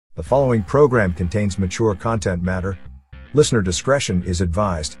The following program contains mature content matter. Listener discretion is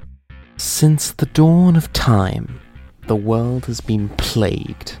advised. Since the dawn of time, the world has been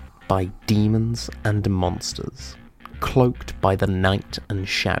plagued by demons and monsters, cloaked by the night and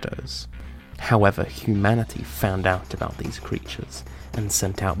shadows. However, humanity found out about these creatures and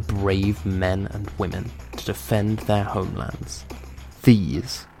sent out brave men and women to defend their homelands.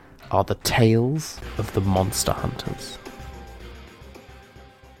 These are the tales of the Monster Hunters.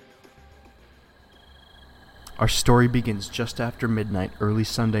 Our story begins just after midnight early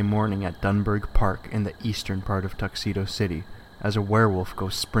Sunday morning at Dunburg Park in the eastern part of Tuxedo City, as a werewolf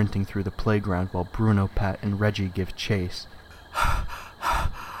goes sprinting through the playground while Bruno, Pat, and Reggie give chase.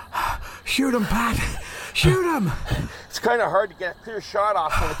 Shoot him, Pat! Shoot him! It's kind of hard to get a clear shot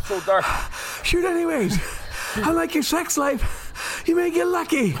off when it's so dark. Shoot anyways! I like your sex life. You may get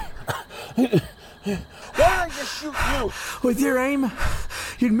lucky. Why don't I just shoot you? With your aim,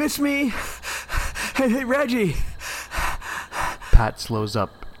 you'd miss me. Hey, Reggie. Pat slows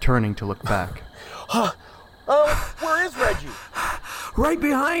up, turning to look back. Where is Reggie? Right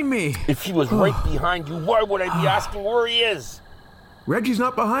behind me. If he was right behind you, why would I be asking where he is? Reggie's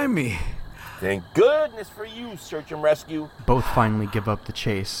not behind me. Thank goodness for you, search and rescue. Both finally give up the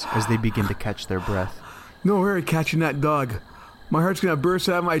chase as they begin to catch their breath. No hurry catching that dog. My heart's gonna burst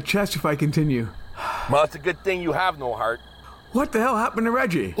out of my chest if I continue. Well, it's a good thing you have no heart. What the hell happened to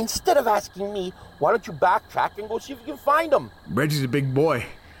Reggie? Instead of asking me, why don't you backtrack and go see if you can find him? Reggie's a big boy.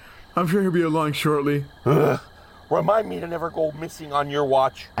 I'm sure he'll be along shortly. Remind me to never go missing on your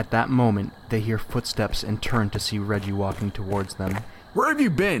watch. At that moment, they hear footsteps and turn to see Reggie walking towards them. Where have you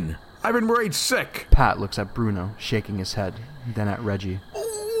been? I've been worried sick. Pat looks at Bruno, shaking his head, then at Reggie.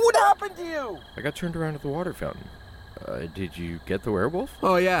 What happened to you? I got turned around at the water fountain. Did you get the werewolf?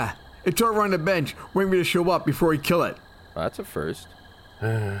 Oh yeah, it's over on the bench, waiting for me to show up before we kill it. That's a first.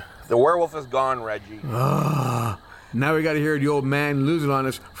 The werewolf is gone, Reggie. Now we gotta hear the old man losing on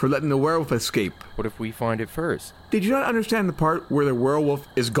us for letting the werewolf escape. What if we find it first? Did you not understand the part where the werewolf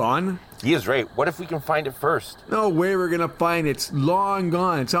is gone? He is right. What if we can find it first? No way we're gonna find it. It's long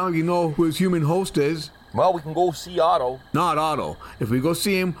gone. It's not like you know who his human host is. Well, we can go see Otto. Not Otto. If we go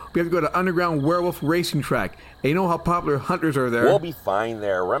see him, we have to go to underground werewolf racing track. And you know how popular hunters are there. We'll be fine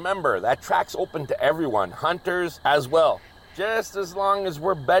there. Remember, that track's open to everyone, hunters as well. Just as long as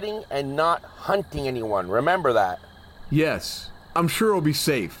we're betting and not hunting anyone. Remember that. Yes. I'm sure we'll be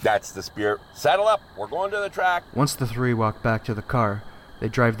safe. That's the spirit. Saddle up. We're going to the track. Once the three walk back to the car, they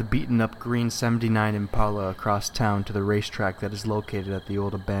drive the beaten-up green 79 Impala across town to the racetrack that is located at the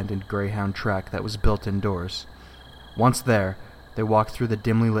old abandoned Greyhound track that was built indoors. Once there, they walk through the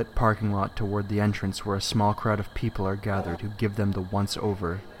dimly lit parking lot toward the entrance where a small crowd of people are gathered who give them the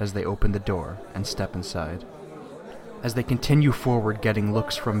once-over as they open the door and step inside. As they continue forward getting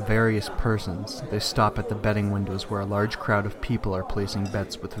looks from various persons, they stop at the betting windows where a large crowd of people are placing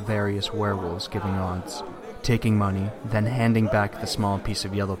bets with various werewolves giving odds, taking money, then handing back the small piece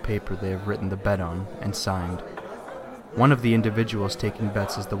of yellow paper they have written the bet on and signed. One of the individuals taking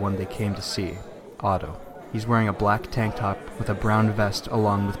bets is the one they came to see, Otto. He's wearing a black tank top with a brown vest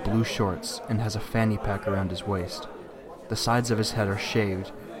along with blue shorts and has a fanny pack around his waist. The sides of his head are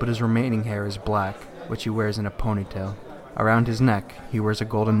shaved, but his remaining hair is black, which he wears in a ponytail. Around his neck, he wears a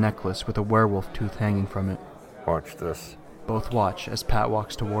golden necklace with a werewolf tooth hanging from it. Watch this. Both watch as Pat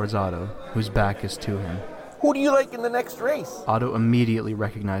walks towards Otto, whose back is to him. Who do you like in the next race? Otto immediately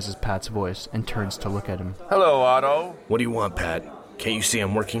recognizes Pat's voice and turns to look at him. Hello, Otto. What do you want, Pat? Can't you see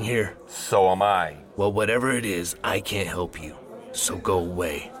I'm working here? So am I. Well, whatever it is, I can't help you. So go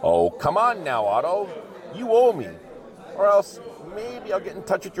away. Oh, come on now, Otto. You owe me. Or else, maybe I'll get in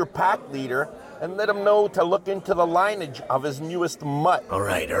touch with your pack leader and let him know to look into the lineage of his newest mutt. All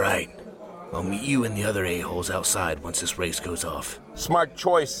right. I'll meet you and the other a-holes outside once this race goes off. Smart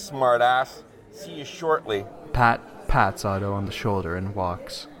choice, smartass. See you shortly. Pat pats Otto on the shoulder and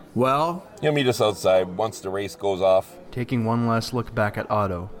walks. Well? You'll meet us outside once the race goes off. Taking one last look back at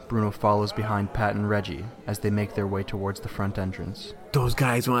Otto, Bruno follows behind Pat and Reggie as they make their way towards the front entrance. Those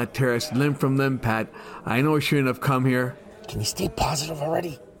guys want to tear us limb from limb, Pat. I know we shouldn't have come here. Can you stay positive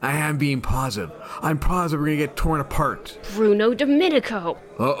already? I am being positive. I'm positive we're going to get torn apart. Bruno Domenico.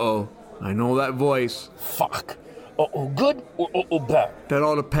 Uh-oh. I know that voice. Fuck. Uh-oh good or uh-oh bad? That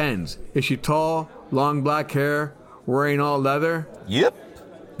all depends. Is she tall, long black hair, wearing all leather? Yep.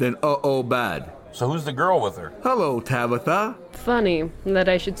 Then uh-oh bad. So who's the girl with her? Hello, Tabitha. Funny that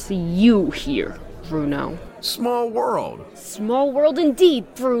I should see you here, Bruno. Small world. Small world indeed,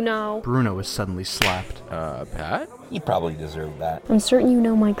 Bruno. Bruno is suddenly slapped. Pat? He probably deserved that. I'm certain you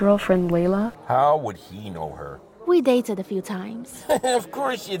know my girlfriend, Layla. How would he know her? We dated a few times. Of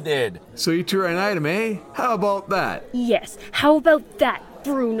course you did. So you two are an item, eh? How about that? Yes, how about that,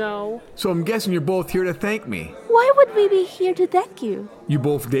 Bruno? So I'm guessing you're both here to thank me. Why would we be here to thank you? You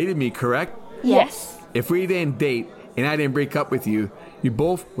both dated me, correct? Yes. If we didn't date and I didn't break up with you, you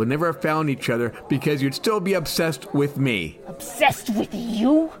both would never have found each other because you'd still be obsessed with me. Obsessed with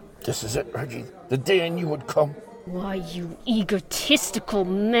you? This is it, Reggie. The day I knew would come. Why, you egotistical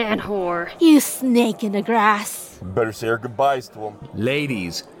man-whore. You snake in the grass. Better say our goodbyes to him.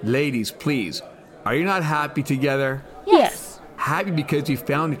 Ladies, please. Are you not happy together? Yes. Happy because you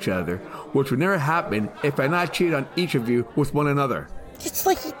found each other, which would never happen if I not cheated on each of you with one another. It's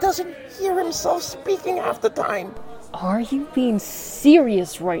like he doesn't hear himself speaking half the time. Are you being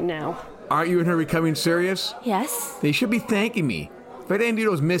serious right now? Aren't you and her becoming serious? Yes. They should be thanking me. If I didn't do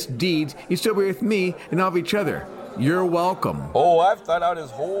those misdeeds, you'd still be with me and not with each other. You're welcome. Oh, I've thought out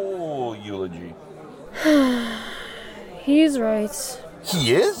his whole eulogy. He's right.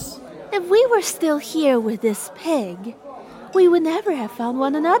 He is? If we were still here with this pig, we would never have found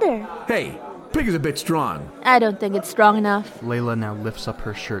one another. Hey, pig is a bit strong. I don't think it's strong enough. Layla now lifts up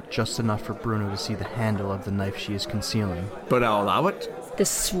her shirt just enough for Bruno to see the handle of the knife she is concealing. But I'll allow it. The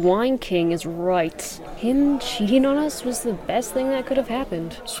Swine King is right. Him cheating on us was the best thing that could have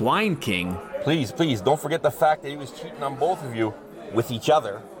happened. Swine King? Please, don't forget the fact that he was cheating on both of you with each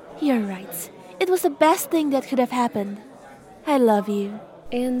other. You're right. It was the best thing that could have happened. I love you.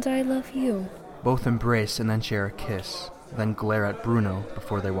 And I love you. Both embrace and then share a kiss, then glare at Bruno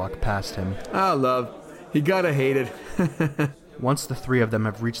before they walk past him. Ah, love. You gotta hate it. Once the three of them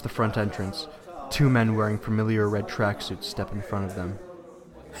have reached the front entrance, two men wearing familiar red tracksuits step in front of them.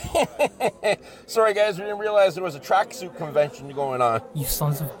 Sorry guys, we didn't realize there was a tracksuit convention going on. You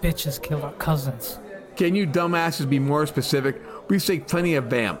sons of bitches killed our cousins. Can you dumbasses be more specific? We've saved plenty of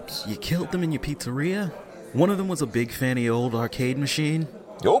vamps. You killed them in your pizzeria? One of them was a big fan of your old arcade machine?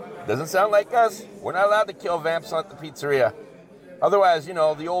 Nope, doesn't sound like us. We're not allowed to kill vamps at the pizzeria. Otherwise,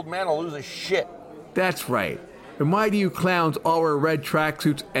 the old man will lose his shit. That's right. And why do you clowns all wear red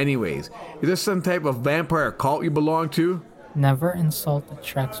tracksuits anyways? Is this some type of vampire cult you belong to? Never insult the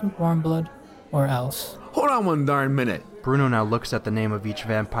tracksuit warm blood, or else. Hold on one darn minute. Bruno now looks at the name of each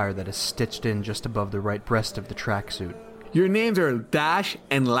vampire that is stitched in just above the right breast of the tracksuit. Your names are Dash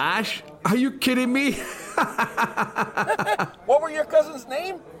and Lash? Are you kidding me? What were your cousins'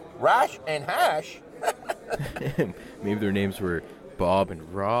 name? Rash and Hash? Maybe their names were Bob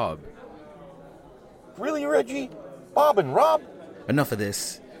and Rob. Really, Reggie? Bob and Rob? Enough of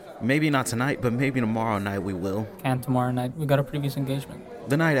this. Maybe not tonight, but maybe tomorrow night we will. Can't tomorrow night. We got a previous engagement.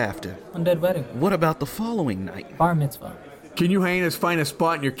 The night after. Undead wedding. What about the following night? Bar mitzvah. Can you hyenas find a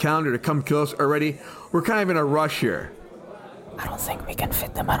spot in your calendar to come kill us already? We're kind of in a rush here. I don't think we can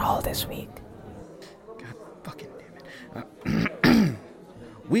fit them at all this week. God fucking damn it.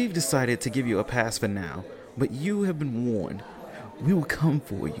 We've decided to give you a pass for now, but you have been warned. We will come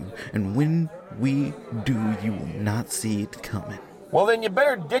for you, and when we do, you will not see it coming. Well, then you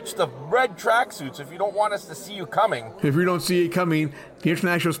better ditch the red tracksuits if you don't want us to see you coming. If we don't see it coming, the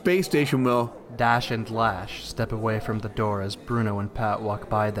International Space Station will. Dash and Lash step away from the door as Bruno and Pat walk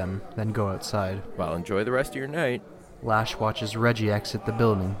by them, then go outside. Well, enjoy the rest of your night. Lash watches Reggie exit the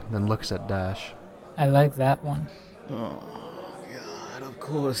building, then looks at Dash. I like that one. Oh, God, of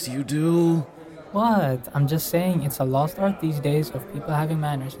course you do. What? I'm just saying it's a lost art these days of people having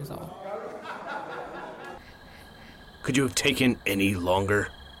manners is all. Could you have taken any longer?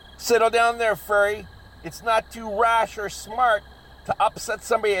 Settle down there, furry. It's not too rash or smart to upset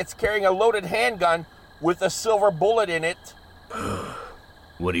somebody that's carrying a loaded handgun with a silver bullet in it.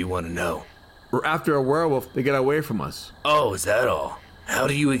 What do you want to know? We're after a werewolf to get away from us. Oh, is that all? How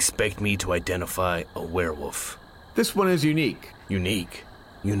do you expect me to identify a werewolf? This one is unique. Unique?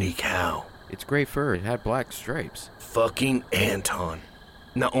 Unique how? It's gray fur. It had black stripes. Fucking Anton.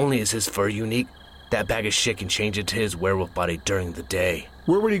 Not only is his fur unique, that bag of shit can change into his werewolf body during the day.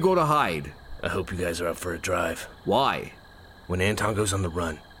 Where would he go to hide? I hope you guys are up for a drive. Why? When Anton goes on the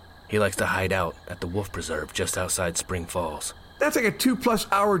run, he likes to hide out at the Wolf Preserve just outside Spring Falls. That's like a 2+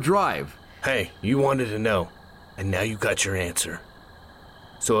 hour drive. Hey, you wanted to know, and now you got your answer.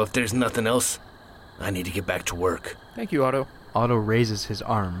 So if there's nothing else, I need to get back to work. Thank you, Otto. Otto raises his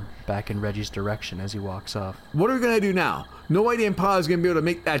arm back in Reggie's direction as he walks off. What are we going to do now? Nobody in Impala is going to be able to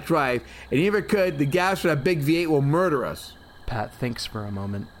make that drive, and even if it could, the gas for that big V8 will murder us. Pat thinks for a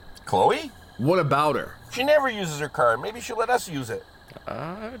moment. Chloe? What about her? She never uses her car. Maybe she'll let us use it.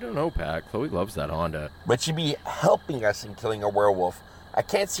 I don't know, Pat. Chloe loves that Honda. But she'd be helping us in killing a werewolf, I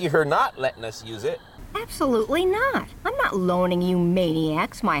can't see her not letting us use it. Absolutely not. I'm not loaning you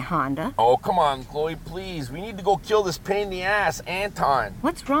maniacs my Honda. Oh, come on, Chloe, please. We need to go kill this pain in the ass, Anton.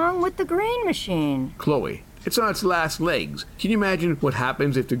 What's wrong with the green machine? Chloe, it's on its last legs. Can you imagine what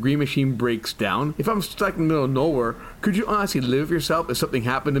happens if the green machine breaks down? If I'm stuck in the middle of nowhere, could you honestly live with yourself if something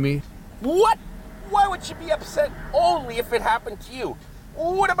happened to me? What? Why would she be upset only if it happened to you?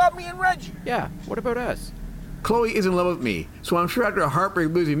 What about me and Reggie? Yeah, what about us? Chloe is in love with me, so I'm sure after a heartbreak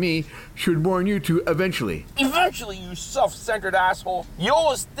losing me, she would mourn you two eventually. Eventually, you self-centered asshole. You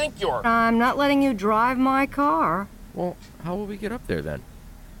always think you're... I'm not letting you drive my car. Well, how will we get up there then?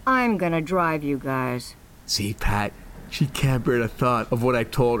 I'm gonna drive you guys. See, Pat, she can't bear the thought of what I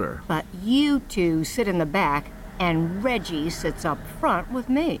told her. But you two sit in the back, and Reggie sits up front with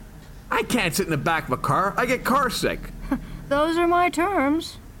me. I can't sit in the back of a car. I get car sick. Those are my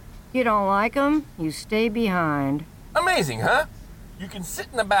terms. You don't like them, you stay behind. Amazing, huh? You can sit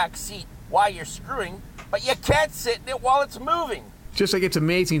in the back seat while you're screwing, but you can't sit in it while it's moving. Just like it's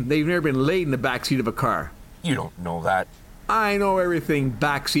amazing that you've never been laid in the back seat of a car. You don't know that. I know everything,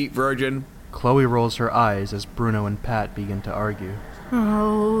 backseat virgin. Chloe rolls her eyes as Bruno and Pat begin to argue.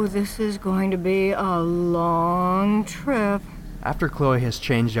 Oh, this is going to be a long trip. After Chloe has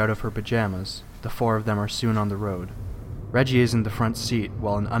changed out of her pajamas, the four of them are soon on the road. Reggie is in the front seat,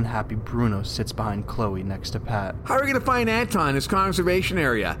 while an unhappy Bruno sits behind Chloe next to Pat. How are we going to find Anton in this conservation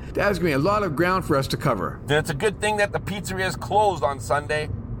area? That's going to be a lot of ground for us to cover. Then it's a good thing that the pizzeria is closed on Sunday.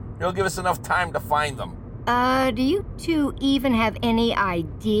 It'll give us enough time to find them. Do you two even have any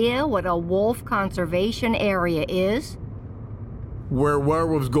idea what a wolf conservation area is? Where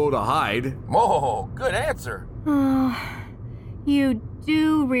werewolves go to hide. Oh, good answer. You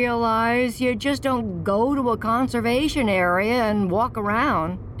do realize you just don't go to a conservation area and walk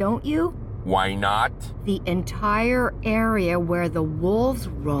around, don't you? Why not? The entire area where the wolves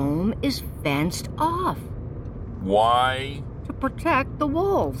roam is fenced off. Why? To protect the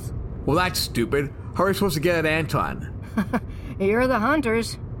wolves. Well, that's stupid. How are we supposed to get at Anton? You're the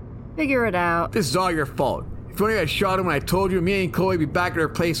hunters. Figure it out. This is all your fault. If only I shot him when I told you me and Chloe would be back at our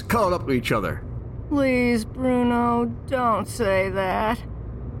place cuddled up to each other. Please, Bruno, don't say that.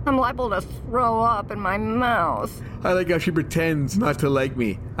 I'm liable to throw up in my mouth. I like how she pretends not to like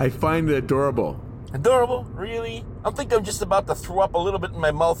me. I find it adorable. Adorable? Really? I think I'm just about to throw up a little bit in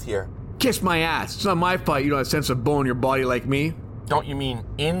my mouth here. Kiss my ass. It's not my fault you don't have a sense of bone in your body like me. Don't you mean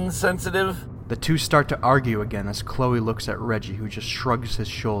insensitive? The two start to argue again as Chloe looks at Reggie, who just shrugs his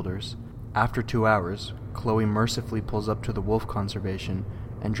shoulders. After 2 hours, Chloe mercifully pulls up to the wolf conservation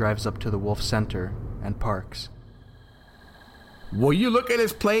and drives up to the wolf center and parks. Will you look at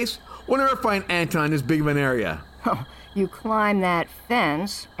this place? We'll never find Anton in this big of an area. Oh, you climb that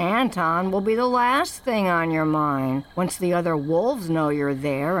fence, Anton will be the last thing on your mind once the other wolves know you're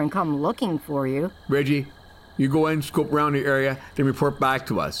there and come looking for you. Reggie, you go in, scope around the area, then report back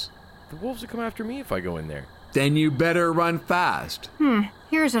to us. The wolves will come after me if I go in there. Then you better run fast.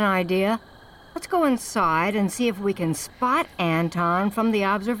 Here's an idea. Let's go inside and see if we can spot Anton from the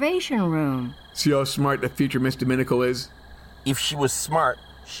observation room. See how smart the future Miss Domenico is? If she was smart,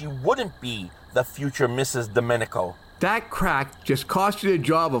 she wouldn't be the future Mrs. Domenico. That crack just cost you the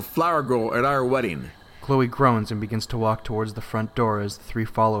job of flower girl at our wedding. Chloe groans and begins to walk towards the front door as the three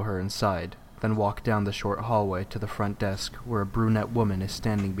follow her inside, then walk down the short hallway to the front desk where a brunette woman is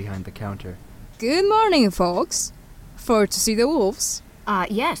standing behind the counter. Good morning, folks. For to see the wolves?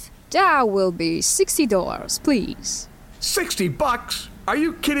 Yes. That will be $60, please. $60? Are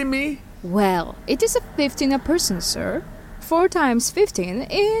you kidding me? Well, it is a 15 a person, sir. 4 times 15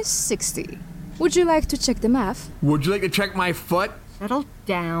 is 60. Would you like to check the math? Would you like to check my foot? Settle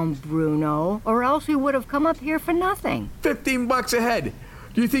down, Bruno, or else we would have come up here for nothing. $15 a head.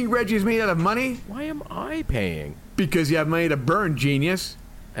 Do you think Reggie's made out of money? Why am I paying? Because you have money to burn, genius.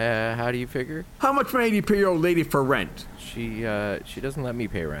 How do you figure? How much money do you pay your old lady for rent? She doesn't let me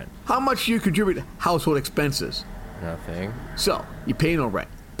pay rent. How much do you contribute to household expenses? Nothing. So, you pay no rent,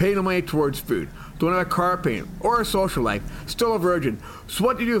 pay no money towards food, don't have a car payment or a social life, still a virgin. So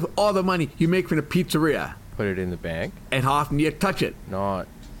what do you do with all the money you make from the pizzeria? Put it in the bank. And how often do you touch it? Not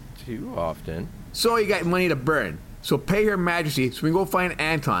too often. So you got money to burn. So pay Her Majesty so we can go find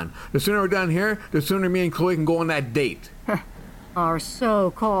Anton. The sooner we're done here, the sooner me and Chloe can go on that date. Our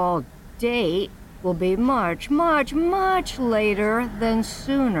so-called date will be much, much, much later than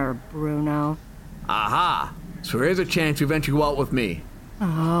sooner, Bruno. Aha! So here's a chance to eventually go out with me.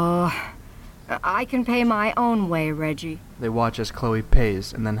 Oh, I can pay my own way, Reggie. They watch as Chloe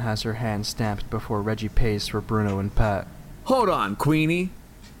pays and then has her hand stamped before Reggie pays for Bruno and Pat. Hold on, Queenie.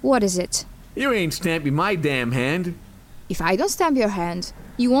 What is it? You ain't stamping my damn hand. If I don't stamp your hand,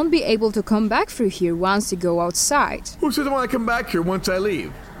 you won't be able to come back through here once you go outside. Who says I want to come back here once I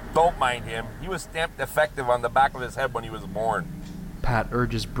leave? Don't mind him. He was stamped defective on the back of his head when he was born. Pat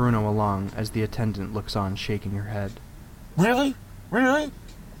urges Bruno along as the attendant looks on, shaking her head. Really? Really?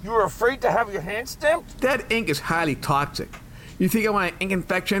 You were afraid to have your hand stamped? That ink is highly toxic. You think I want an ink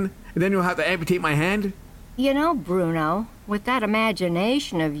infection, and then you'll have to amputate my hand? You know, Bruno, with that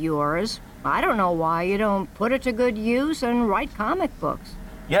imagination of yours, I don't know why you don't put it to good use and write comic books.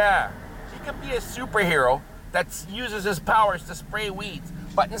 Yeah, he could be a superhero that uses his powers to spray weeds.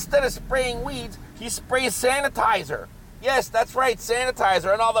 But instead of spraying weeds, he sprays sanitizer. Yes, that's right,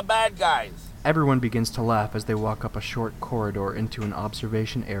 sanitizer on all the bad guys. Everyone begins to laugh as they walk up a short corridor into an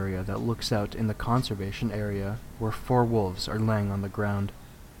observation area that looks out in the conservation area where 4 wolves are laying on the ground.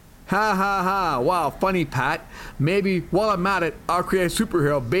 Ha ha ha, wow, funny, Pat. Maybe while I'm at it, I'll create a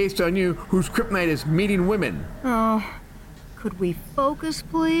superhero based on you whose kryptonite is meeting women. Oh, could we focus,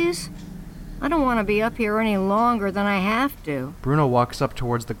 please? I don't want to be up here any longer than I have to. Bruno walks up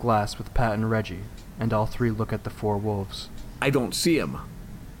towards the glass with Pat and Reggie, and all 3 look at the 4 wolves. I don't see him.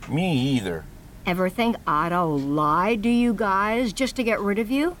 Me either. Ever think Otto lied to you guys just to get rid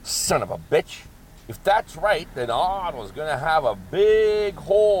of you? Son of a bitch. If that's right, then Otto's gonna have a big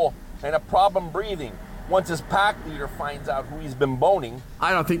hole and a problem breathing once his pack leader finds out who he's been boning.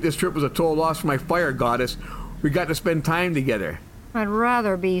 I don't think this trip was a total loss for my fire goddess. We got to spend time together. I'd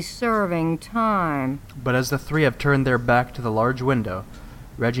rather be serving time. But as the 3 have turned their back to the large window,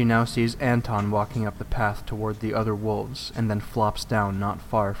 Reggie now sees Anton walking up the path toward the other wolves, and then flops down not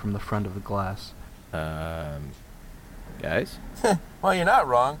far from the front of the glass. Guys? Well, you're not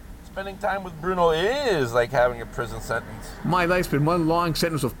wrong. Spending time with Bruno is like having a prison sentence. My life's been one long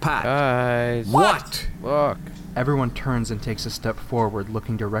sentence with Pat. Guys. What? Look. Everyone turns and takes a step forward,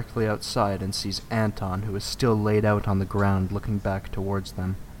 looking directly outside, and sees Anton, who is still laid out on the ground, looking back towards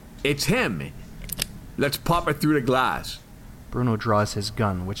them. It's him. Let's pop it through the glass. Bruno draws his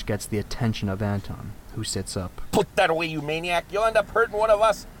gun, which gets the attention of Anton, who sits up. Put that away, you maniac. You'll end up hurting one of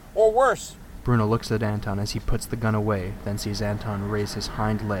us, or worse. Bruno looks at Anton as he puts the gun away, then sees Anton raise his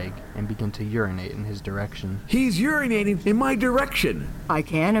hind leg and begin to urinate in his direction. He's urinating in my direction. I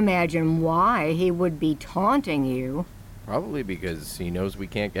can't imagine why he would be taunting you. Probably because he knows we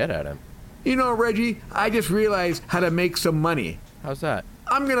can't get at him. You know, Reggie, I just realized how to make some money. How's that?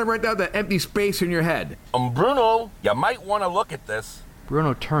 I'm gonna rent out that empty space in your head. Bruno, you might want to look at this.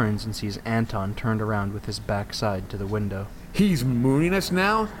 Bruno turns and sees Anton turned around with his backside to the window. He's mooning us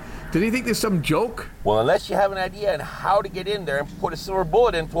now? Did he think this is some joke? Well, unless you have an idea on how to get in there and put a silver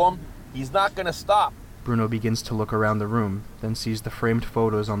bullet into him, he's not gonna stop. Bruno begins to look around the room, then sees the framed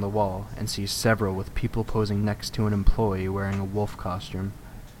photos on the wall, and sees several with people posing next to an employee wearing a wolf costume.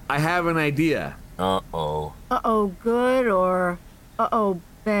 I have an idea. Uh-oh. Uh-oh good or uh-oh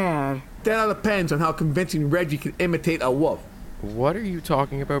bad? That all depends on how convincing Reggie can imitate a wolf. What are you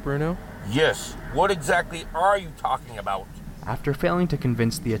talking about, Bruno? Yes, what exactly are you talking about? After failing to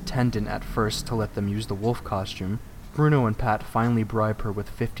convince the attendant at first to let them use the wolf costume, Bruno and Pat finally bribe her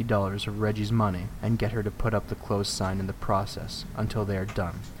with $50 of Reggie's money and get her to put up the close sign in the process until they are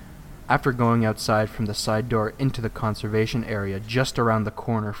done. After going outside from the side door into the conservation area just around the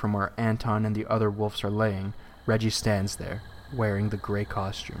corner from where Anton and the other wolves are laying, Reggie stands there, wearing the gray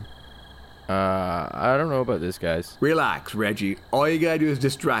costume. I don't know about this, guys. Relax, Reggie. All you gotta do is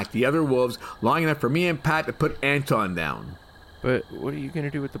distract the other wolves long enough for me and Pat to put Anton down. But what are you going to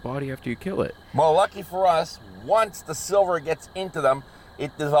do with the body after you kill it? Well, lucky for us, once the silver gets into them,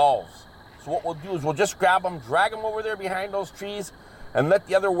 it dissolves. So what we'll do is we'll just grab them, drag them over there behind those trees, and let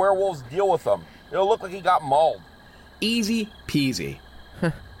the other werewolves deal with them. It'll look like he got mauled. Easy peasy.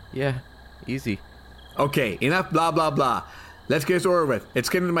 Yeah, easy. Okay, enough blah blah blah. Let's get this over with. It's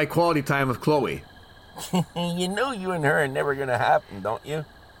getting to my quality time with Chloe. You know you and her are never gonna happen, don't you?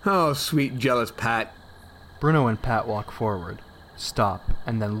 Oh, sweet jealous Pat. Bruno and Pat walk forward, stop,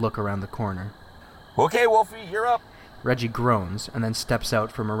 and then look around the corner. Okay, Wolfie, you're up. Reggie groans and then steps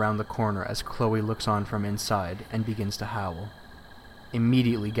out from around the corner as Chloe looks on from inside and begins to howl,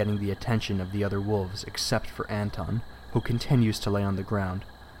 immediately getting the attention of the other wolves except for Anton, who continues to lay on the ground.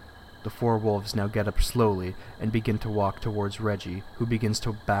 The 4 wolves now get up slowly and begin to walk towards Reggie, who begins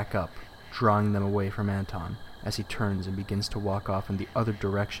to back up, drawing them away from Anton, as he turns and begins to walk off in the other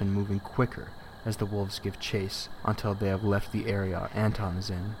direction, moving quicker as the wolves give chase until they have left the area Anton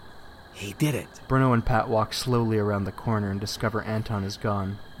is in. He did it. Bruno and Pat walk slowly around the corner and discover Anton is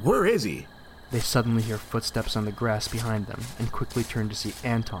gone. Where is he? They suddenly hear footsteps on the grass behind them and quickly turn to see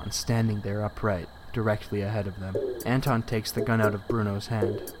Anton standing there upright, directly ahead of them. Anton takes the gun out of Bruno's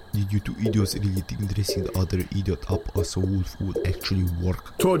hand. Did you two idiots really think dressing the other idiot up as a wolf would actually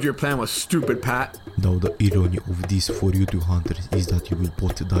work? Told you your plan was stupid, Pat. Now the irony of this for you two hunters is that you will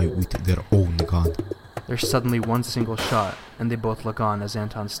both die with their own gun. There's suddenly one single shot, and they both look on as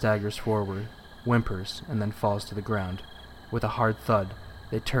Anton staggers forward, whimpers, and then falls to the ground. With a hard thud,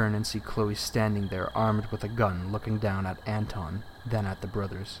 they turn and see Chloe standing there armed with a gun, looking down at Anton, then at the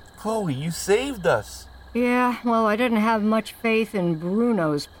brothers. Chloe, you saved us. Yeah, well, I didn't have much faith in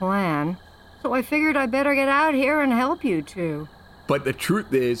Bruno's plan, so I figured I better get out here and help you two. But the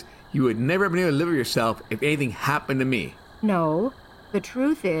truth is, you would never have been able to live with yourself if anything happened to me. No, the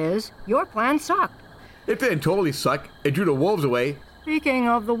truth is, your plan sucked. It didn't totally suck. It drew the wolves away. Speaking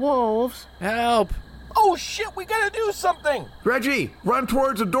of the wolves... Help! Oh shit, we gotta do something! Reggie, run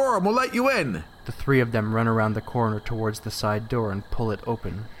towards the door and we'll let you in. The three of them run around the corner towards the side door and pull it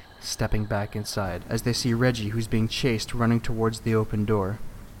open, stepping back inside, as they see Reggie, who's being chased, running towards the open door.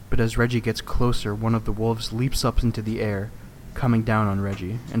 But as Reggie gets closer, one of the wolves leaps up into the air, coming down on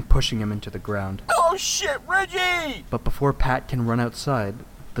Reggie and pushing him into the ground. Oh shit, Reggie! But before Pat can run outside,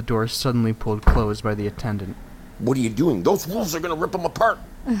 the door is suddenly pulled closed by the attendant. What are you doing? Those wolves are gonna rip him apart.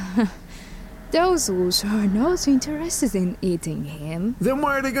 Those wolves are not interested in eating him. Then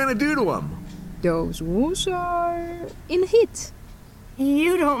what are they gonna do to him? Those wolves are in heat.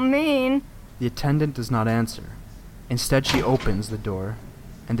 You don't mean... The attendant does not answer. Instead, she opens the door,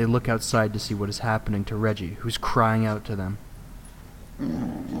 and they look outside to see what is happening to Reggie, who's crying out to them.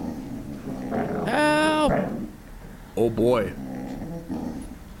 Help! Oh boy.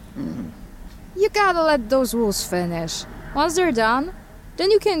 You gotta let those wolves finish. Once they're done,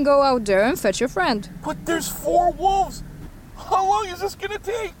 then you can go out there and fetch your friend. But there's 4 wolves! How long is this gonna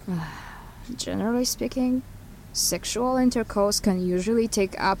take? Generally speaking, sexual intercourse can usually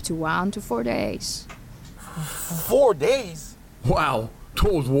take up to 1 to 4 days. 4 days? Wow,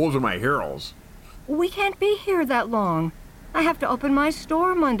 those wolves are my heroes. We can't be here that long. I have to open my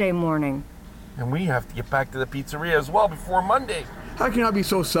store Monday morning. And we have to get back to the pizzeria as well before Monday. How can I be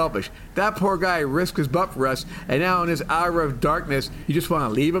so selfish? That poor guy risked his butt for us, and now in this hour of darkness, you just want to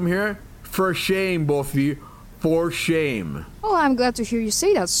leave him here? For shame, both of you. For shame. Oh, I'm glad to hear you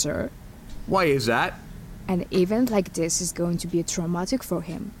say that, sir. Why is that? An event like this is going to be traumatic for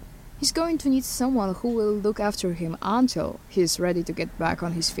him. He's going to need someone who will look after him until he's ready to get back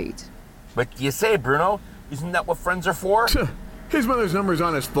on his feet. But you say, Bruno, isn't that what friends are for? His mother's number's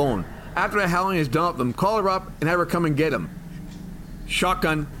on his phone. After the howling is done with them, call her up and have her come and get him.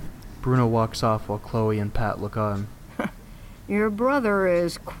 Shotgun. Bruno walks off while Chloe and Pat look on. Your brother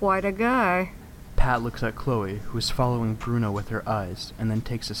is quite a guy. Pat looks at Chloe, who is following Bruno with her eyes, and then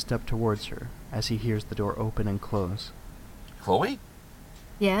takes a step towards her as he hears the door open and close. Chloe?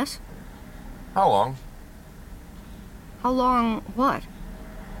 Yes? How long? How long what?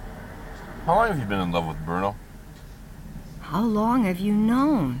 How long have you been in love with Bruno? How long have you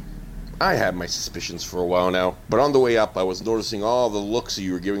known? I had my suspicions for a while now, but on the way up I was noticing all the looks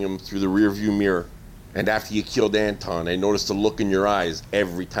you were giving him through the rearview mirror. And after you killed Anton, I noticed the look in your eyes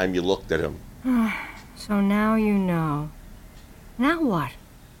every time you looked at him. So now you know. Now what?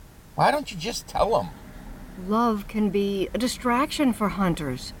 Why don't you just tell him? Love can be a distraction for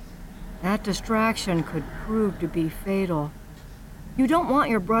hunters. That distraction could prove to be fatal. You don't want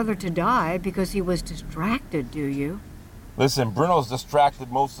your brother to die because he was distracted, do you? Listen, Bruno's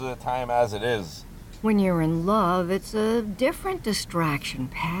distracted most of the time as it is. When you're in love, it's a different distraction,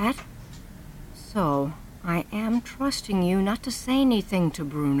 Pat. So, I am trusting you not to say anything to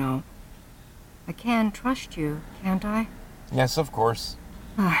Bruno. I can trust you, can't I? Yes, of course.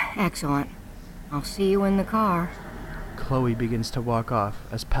 Excellent. I'll see you in the car. Chloe begins to walk off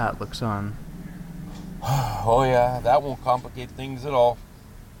as Pat looks on. Oh yeah, that won't complicate things at all.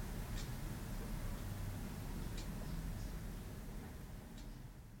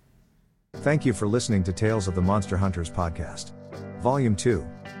 Thank you for listening to Tales of the Monster Hunters podcast. Volume 2.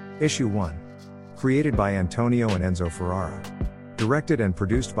 Issue 1. Created by Antonio and Enzo Ferrara. Directed and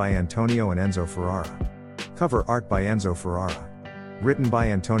produced by Antonio and Enzo Ferrara. Cover art by Enzo Ferrara. Written by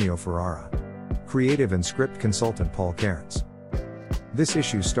Antonio Ferrara. Creative and script consultant Paul Cairns. This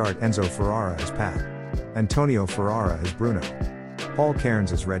issue starred Enzo Ferrara as Pat. Antonio Ferrara as Bruno. Paul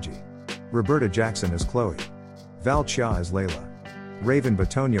Cairns as Reggie. Roberta Jackson as Chloe. Val Chia as Layla. Raven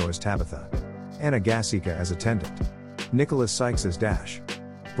Batonio as Tabitha. Anna Gasica as Attendant. Nicholas Sykes as Dash.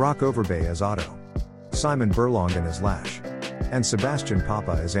 Brock Overbay as Otto. Simon Berlongen as Lash. And Sebastian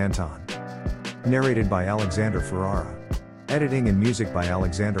Papa as Anton. Narrated by Alexander Ferrara. Editing and music by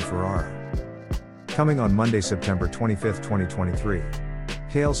Alexander Ferrara. Coming on Monday, September 25, 2023.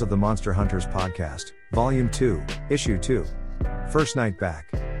 Tales of the Monster Hunters Podcast, Volume 2, Issue 2. First Night Back.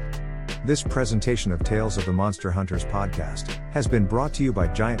 This presentation of Tales of the Monster Hunters Podcast has been brought to you by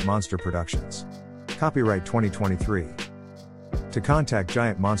Giant Monster Productions. Copyright 2023. To contact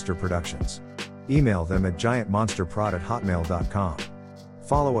Giant Monster Productions, email them at giantmonsterprod@hotmail.com.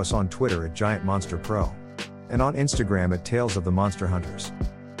 Follow us on Twitter at GiantMonsterPro and on Instagram at Tales of the Monster Hunters.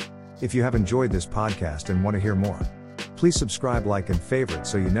 If you have enjoyed this podcast and want to hear more, please subscribe, like, and favorite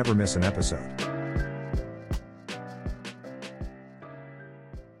so you never miss an episode.